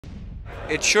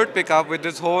it should pick up with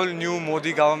this whole new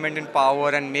Modi government in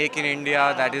power and Make in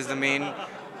India. That is the main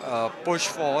push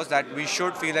force, that we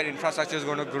should feel that infrastructure is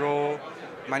going to grow,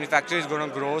 manufacturing is going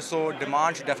to grow, so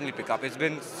demand should definitely pick up. It's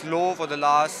been slow for the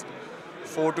last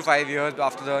 4 to 5 years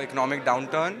after the economic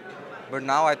downturn, but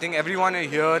now I think everyone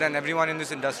here and everyone in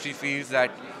this industry feels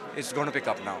that it's going to pick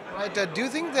up now. Right. Do you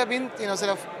think there have been,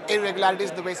 sort of irregularities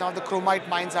in the way some of the chromite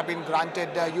mines have been granted?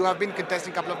 You have been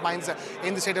contesting a couple of mines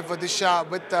in the state of Odisha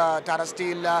with Tata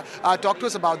Steel. Talk to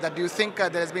us about that. Do you think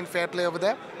there has been fair play over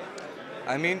there?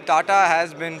 I mean, Tata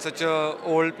has been such a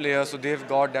old player, so they've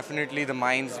got definitely the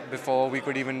mines before we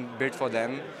could even bid for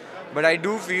them. But I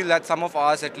do feel that some of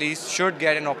us at least should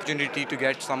get an opportunity to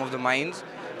get some of the mines,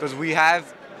 because we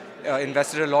have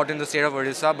invested a lot in the state of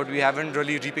Odisha, but we haven't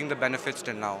really reaping the benefits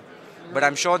till now. But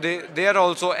I'm sure they are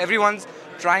also, everyone's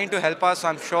trying to help us, so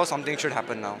I'm sure something should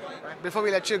happen now. Before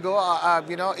we let you go,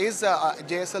 is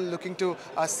JSL looking to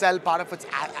sell part of its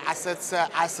assets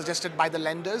as suggested by the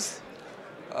lenders?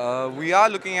 We are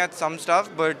looking at some stuff,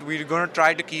 but we're going to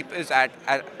try to keep it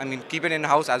keep it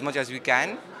in-house as much as we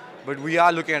can. But we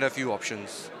are looking at a few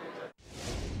options.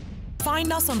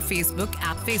 Find us on Facebook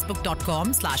at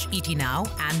facebook.com/etnow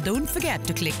and don't forget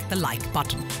to click the like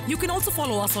button. You can also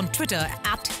follow us on Twitter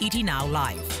at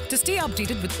etnowlive. To stay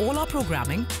updated with all our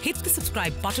programming, hit the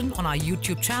subscribe button on our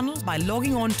YouTube channel by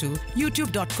logging on to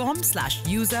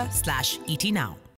youtube.com/user/etnow.